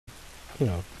you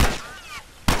know.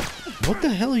 What the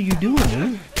hell are you doing,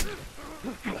 man?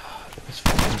 This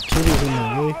fucking kid is in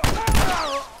my way.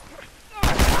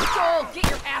 Joel, get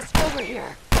your ass over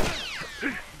here!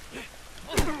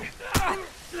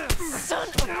 Son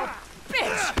of a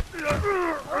bitch! Over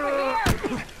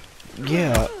here!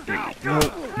 Yeah, well,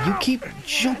 you keep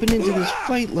jumping into this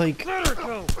fight like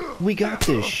we got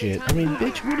this shit. I mean,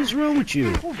 bitch, what is wrong with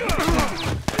you?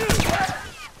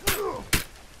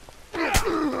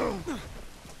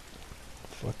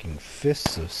 Fucking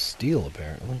fists of steel,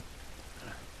 apparently.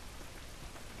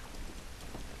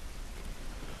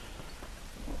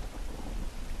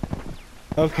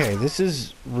 Okay, this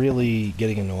is really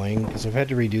getting annoying because I've had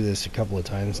to redo this a couple of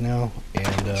times now,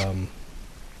 and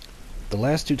the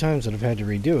last 2 times that I've had to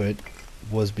redo it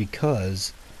was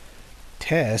because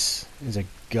Tess is a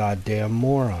goddamn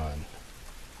moron.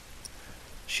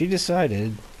 She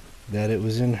decided that it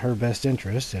was in her best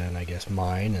interest, and I guess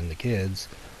mine and the kids,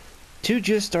 to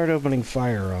just start opening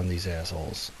fire on these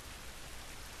assholes.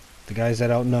 The guys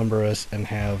that outnumber us and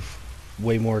have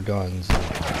way more guns.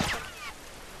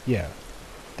 Yeah,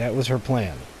 that was her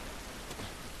plan.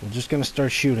 We're just gonna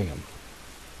start shooting them.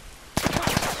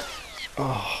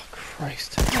 Oh,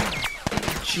 Christ.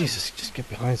 Jesus, just get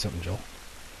behind something, Joel.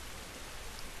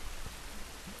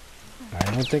 I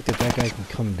don't think that guy can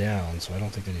come down, so I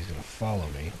don't think that he's gonna follow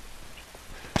me.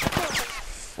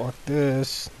 Fuck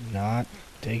this. Not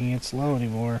taking it slow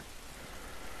anymore.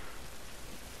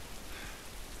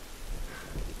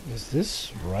 Is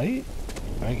this right?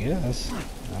 I guess.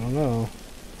 I don't know.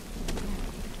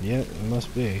 Yeah, it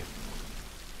must be.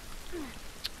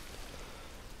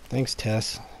 Thanks,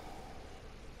 Tess.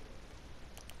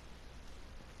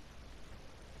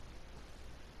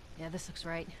 Yeah, this looks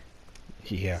right.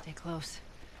 Yeah. Stay close.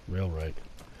 Real right.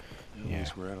 At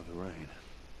least we're out of the rain.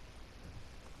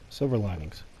 Silver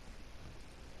linings.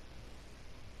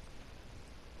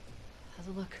 How's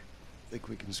it look? Think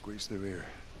we can squeeze through here.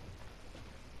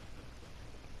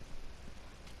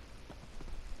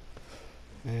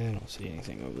 I don't see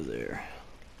anything over there.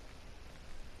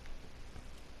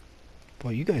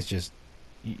 Boy, you guys just...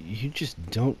 You just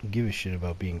don't give a shit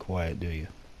about being quiet, do you?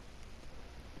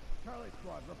 Charlie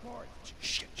Squad, report.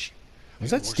 Shit. Is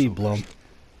that Steve Blum?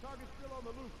 Target's still on the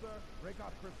loose, sir. Break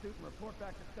off pursuit and report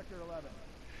back to Sector 11.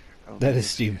 That is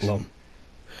Steve Blum.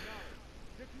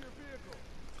 Get to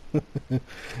your vehicle.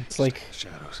 It's like...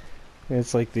 Shadows.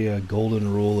 It's like the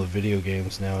golden rule of video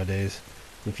games nowadays.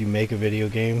 If you make a video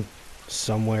game,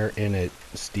 somewhere in it,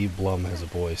 Steve Blum has a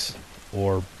voice.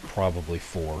 Or probably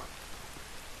 4.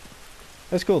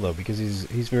 That's cool though, because he's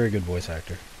a very good voice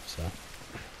actor. So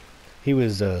he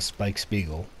was Spike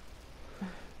Spiegel.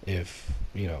 If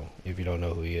you don't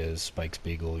know who he is, Spike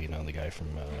Spiegel, you know, the guy from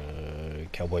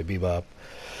Cowboy Bebop.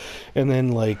 And then,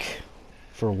 like,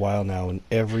 for a while now, in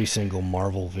every single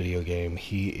Marvel video game,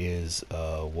 he is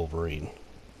Wolverine.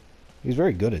 He's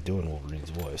very good at doing Wolverine's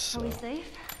voice. So. Are we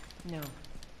safe? No.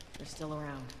 They're still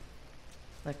around.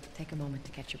 Look, take a moment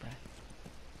to catch your breath.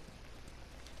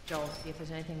 Joel, see if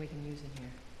there's anything we can use in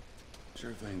here.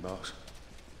 Sure thing, boss.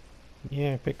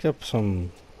 Yeah, I picked up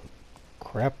some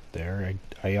crap there.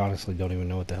 I honestly don't even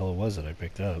know what the hell it was that I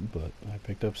picked up, but I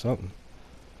picked up something.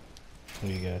 What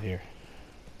do you got here?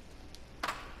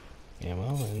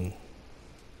 Ammo and...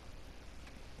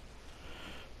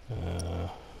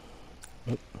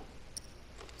 Oop.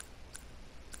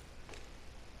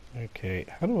 Okay,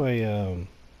 how do I,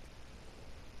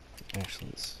 actually,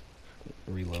 let's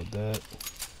reload that.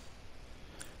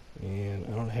 And I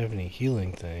don't have any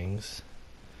healing things.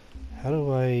 How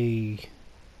do I...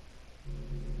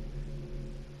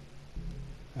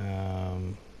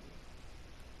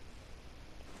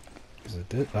 Is it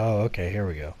this? Oh, okay, here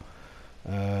we go.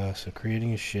 So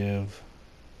creating a shiv.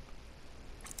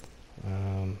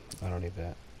 I don't need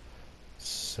that.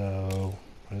 So,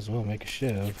 might as well make a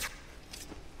shiv.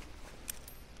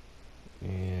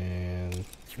 And,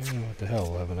 what the hell,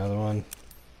 we'll have another one.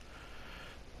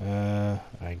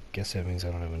 I guess that means I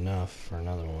don't have enough for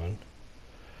another one.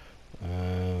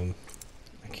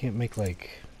 I can't make,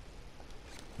 like...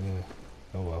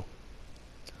 oh well.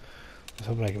 I was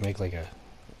hoping I could make, like, a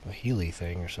Healy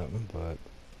thing or something, but,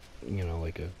 you know,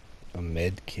 like a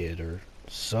med kit or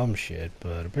some shit,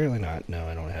 but apparently not. No,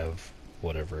 I don't have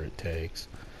whatever it takes.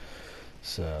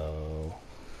 So...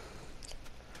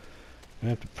 I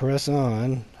have to press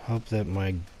on, hope that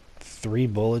my 3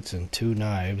 bullets and 2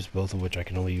 knives, both of which I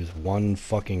can only use 1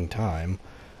 fucking time,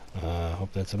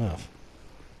 hope that's enough.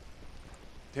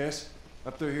 Tess,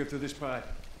 up through here through this pipe.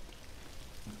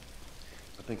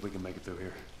 I think we can make it through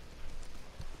here.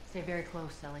 Stay very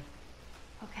close, Ellie.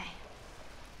 Okay.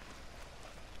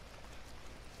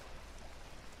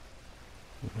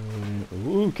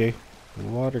 Ooh, okay. The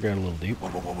water got a little deep. Whoa,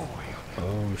 whoa, whoa,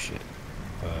 whoa, Oh shit.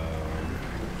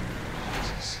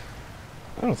 Jesus.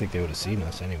 I don't think they would have seen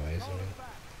us anyways. I Follow mean, the back.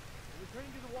 We're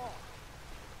returning to the wall.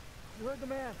 You heard the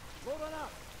man. Load on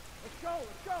up. Let's go,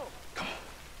 let's go.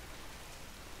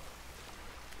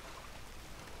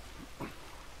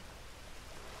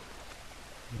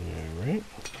 alright.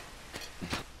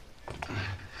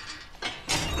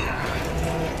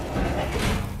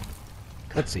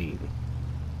 Cutscene.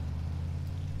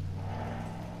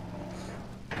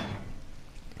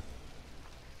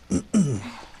 All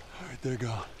right, they're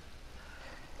gone.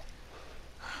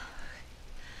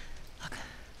 Look,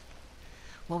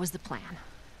 what was the plan?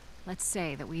 Let's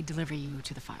say that we deliver you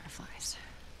to the Fireflies.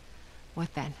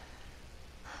 What then?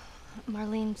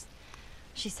 Marlene,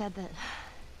 she said that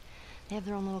they have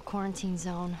their own little quarantine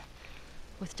zone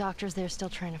with doctors there still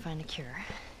trying to find a cure.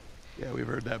 Yeah, we've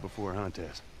heard that before, huh,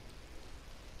 Tess?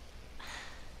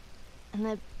 And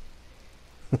that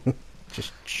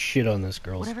Just shit on this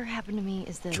girl's whatever happened to me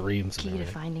is the dreams and key to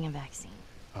everything. finding a vaccine.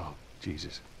 Oh,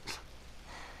 Jesus.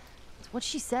 It's what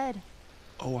she said.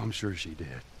 Oh, I'm sure she did.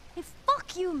 Hey,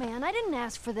 fuck you, man. I didn't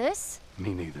ask for this.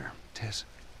 Me neither. Tess,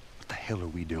 what the hell are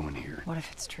we doing here? What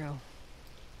if it's true?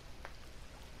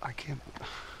 I can't...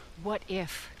 What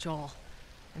if, Joel?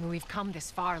 I mean, we've come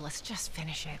this far. Let's just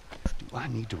finish it. Do I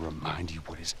need to remind you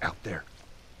what is out there?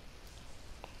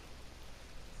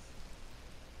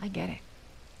 I get it.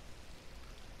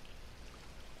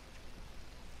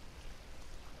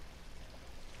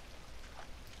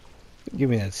 Give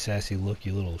me that sassy look,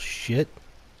 you little shit.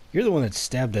 You're the one that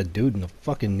stabbed that dude in the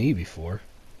fucking knee before.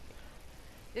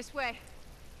 This way.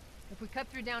 If we cut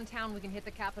through downtown, we can hit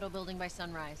the Capitol building by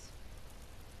sunrise.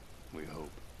 We hope.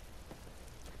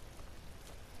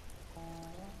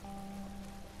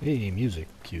 Hey, music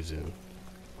cues in.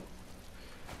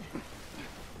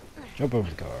 Jump over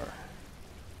the car.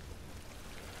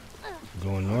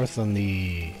 Going north on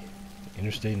the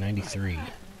Interstate 93, I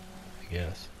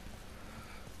guess.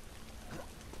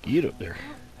 Get up there.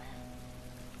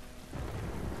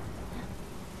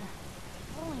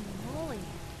 Holy moly.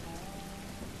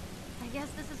 I guess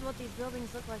this is what these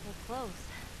buildings look like up close.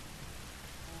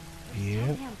 They're Yep.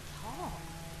 so damn tall.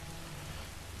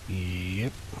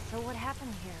 Yep. So what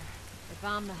happened here? They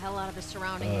bombed the hell out of the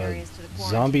surrounding areas to the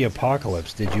quarantine Zombie zones.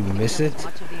 apocalypse. Did you Kill miss as it?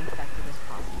 much of the infected as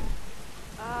possible.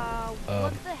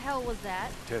 What the hell was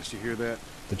that? Tess, you hear that?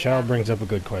 The child Yeah. brings up a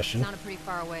good question. Sounded pretty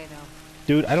far away, though.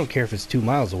 Dude, I don't care if it's 2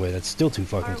 miles away. That's still too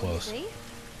fucking Are we close. safe?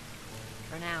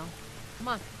 For now. Come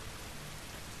on.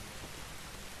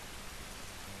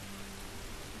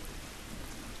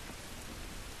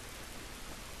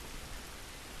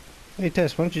 Hey,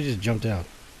 Tess, why don't you just jump down?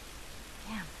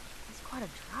 Damn, that's quite a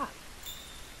drop.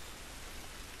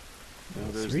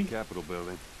 Now there's Three. the Capitol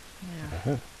building. Yeah.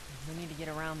 Uh-huh. We need to get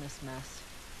around this mess.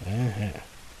 Uh-huh.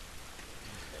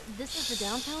 This is the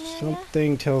downtown area?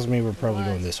 Something tells me we're probably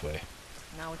going was. this way.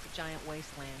 Now it's a giant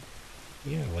wasteland.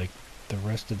 Yeah, like the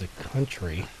rest of the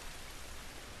country.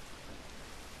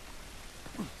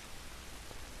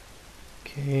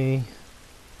 Okay,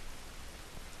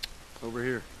 Over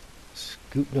here.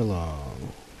 scooting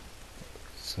along.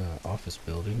 It's an office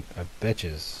building. I bet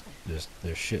you there's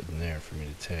shit in there for me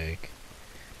to take.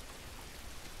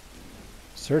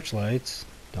 Searchlights.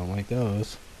 Don't like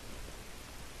those.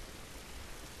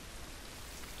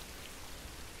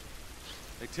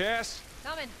 Hey, Tess?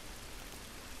 Coming.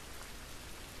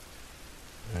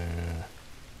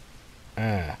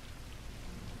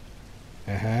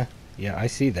 Uh-huh. Yeah, I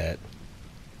see that.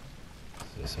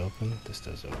 Is this open? This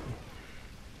does open.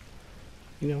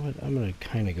 You know what? I'm gonna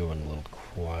kind of go in a little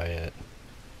quiet.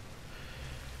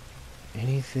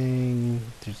 Anything?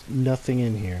 There's nothing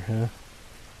in here, huh?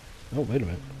 Oh, wait a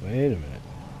minute. Wait a minute.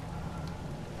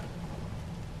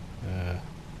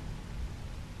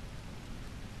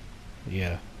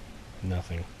 Yeah.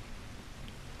 Nothing.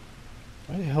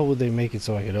 Why the hell would they make it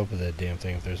so I could open that damn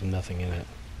thing if there's nothing in it?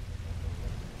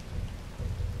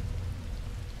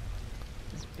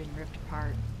 It's been ripped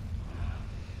apart.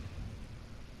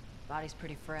 Body's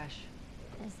pretty fresh.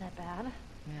 Is that bad?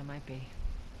 Yeah, it might be.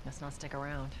 Let's not stick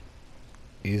around.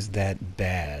 Is that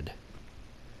bad?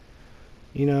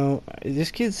 You know,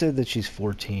 this kid said that she's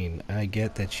 14. I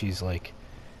get that she's like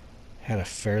had a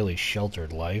fairly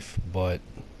sheltered life, but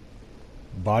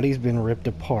body's been ripped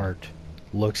apart,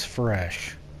 looks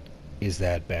fresh. Is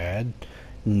that bad?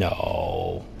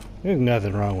 No. There's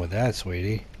nothing wrong with that,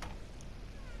 sweetie.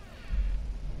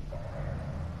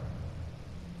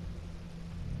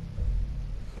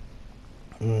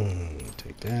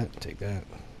 Take that, take that.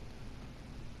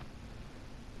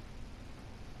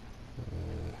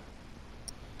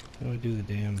 How do I do the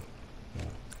damn...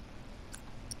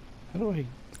 How do I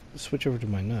switch over to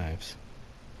my knives?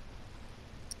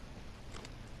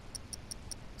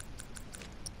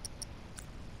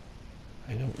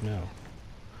 I don't know.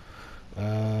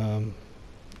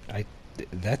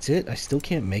 That's it? I still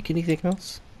can't make anything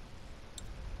else?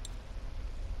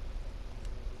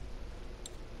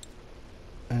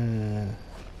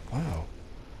 Wow.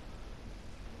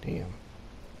 Damn.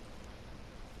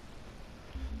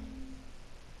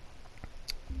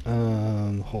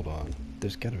 Hold on.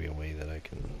 There's gotta be a way that I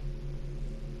can...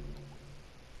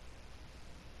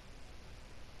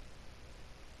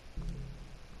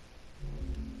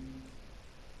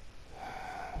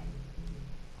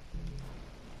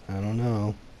 I don't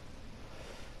know.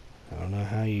 I don't know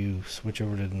how you switch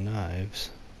over to the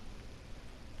knives.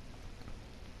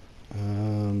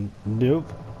 Nope.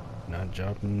 Not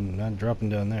dropping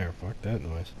down there. Fuck that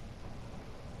noise.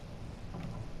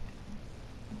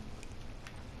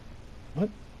 What?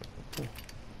 Oh.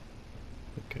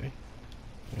 Okay.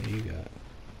 What do you got?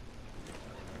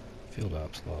 Field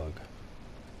ops log.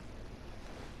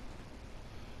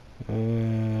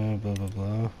 Blah blah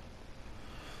blah.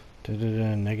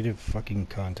 Negative fucking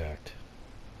contact.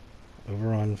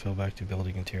 Overrun, fell back to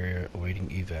building interior, awaiting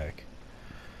evac.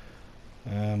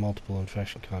 Multiple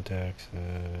infection contacts.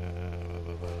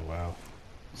 Wow.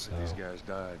 So these guys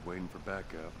died waiting for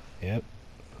backup. Yep.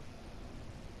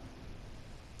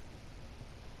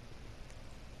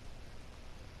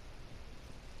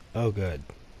 Oh, good.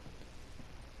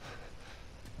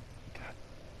 God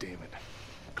damn it.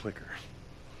 Clicker.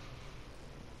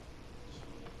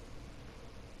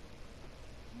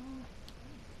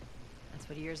 That's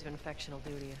what years of infection will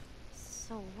do to you.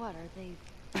 So what, are they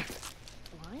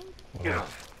blind? Wow.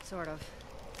 Sort of.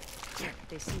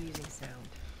 They see using sound.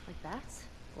 Like bats?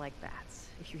 Like bats.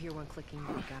 If you hear one clicking,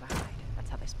 you gotta hide. That's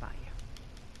how they spot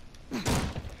you.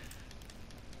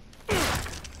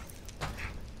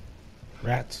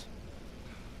 Rats.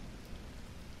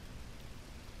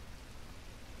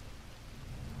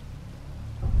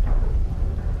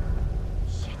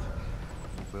 Shit.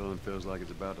 The building feels like it's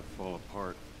about to fall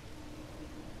apart.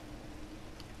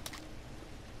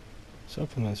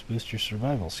 Supplements boost your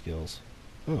survival skills.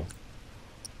 Oh.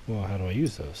 Well, how do I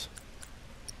use those?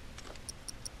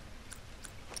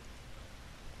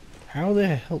 How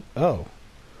the hell? Oh.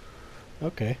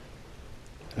 Okay.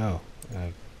 Oh.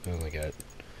 I've only got...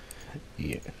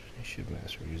 Yeah. Shiv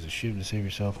master. Use a shiv to save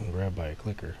yourself and grab by a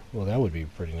clicker. Well, that would be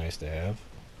pretty nice to have.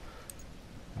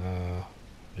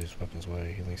 Reduce weapons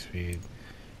weight, healing speed.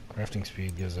 Crafting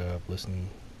speed goes up. Listen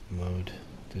mode.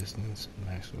 Distance.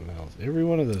 Maximum health. Every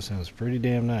one of those sounds pretty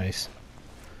damn nice.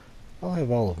 I'll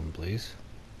have all of them, please.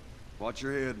 Watch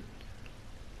your head.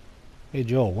 Hey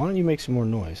Joel, why don't you make some more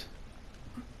noise?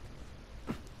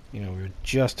 You know, we were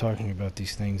just talking about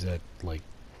these things that, like,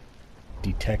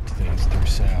 detect things through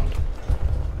sound.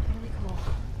 Totally cool.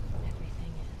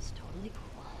 Everything is totally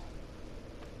cool.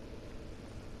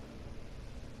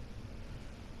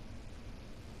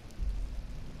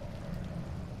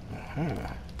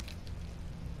 Aha.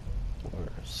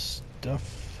 More stuff.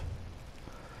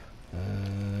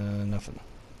 Nothing.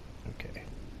 Okay.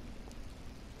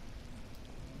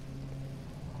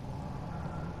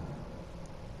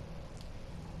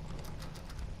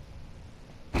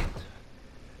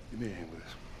 Give me a hand with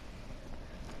this.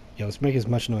 Yeah, let's make as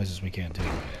much noise as we can, too.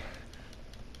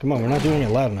 Come on, we're not doing it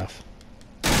loud enough.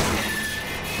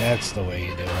 That's the way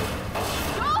you do it.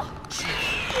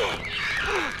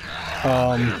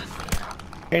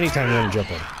 Anytime you want to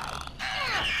jump in.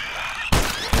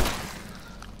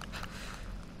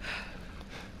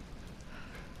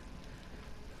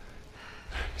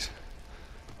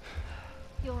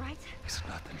 You alright? It's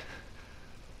nothing.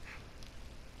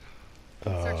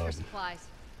 Search for supplies.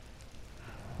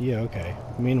 Yeah, okay.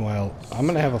 Meanwhile, I'm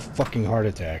gonna have a fucking heart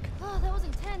attack. Oh, that was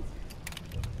intense.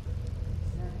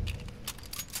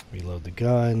 Reload the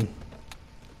gun.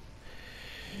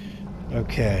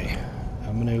 Okay.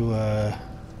 I'm gonna,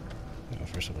 no,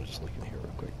 first I'm gonna just look in here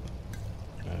real quick.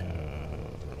 I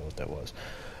don't know what that was.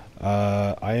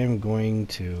 I am going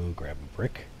to grab a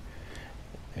brick.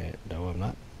 No, I'm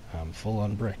not. I'm full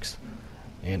on bricks.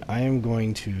 And I am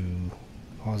going to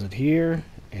pause it here,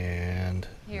 and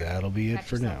Here, that'll be it patch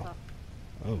for yourself now. up.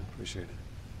 Oh, Appreciate it.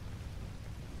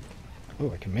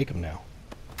 oh, I can make them now.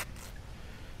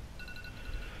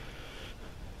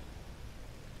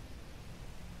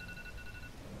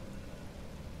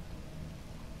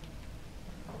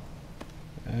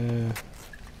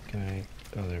 Can I?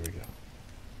 Oh, there we go.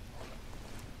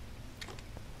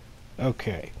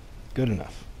 Okay, good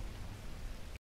enough.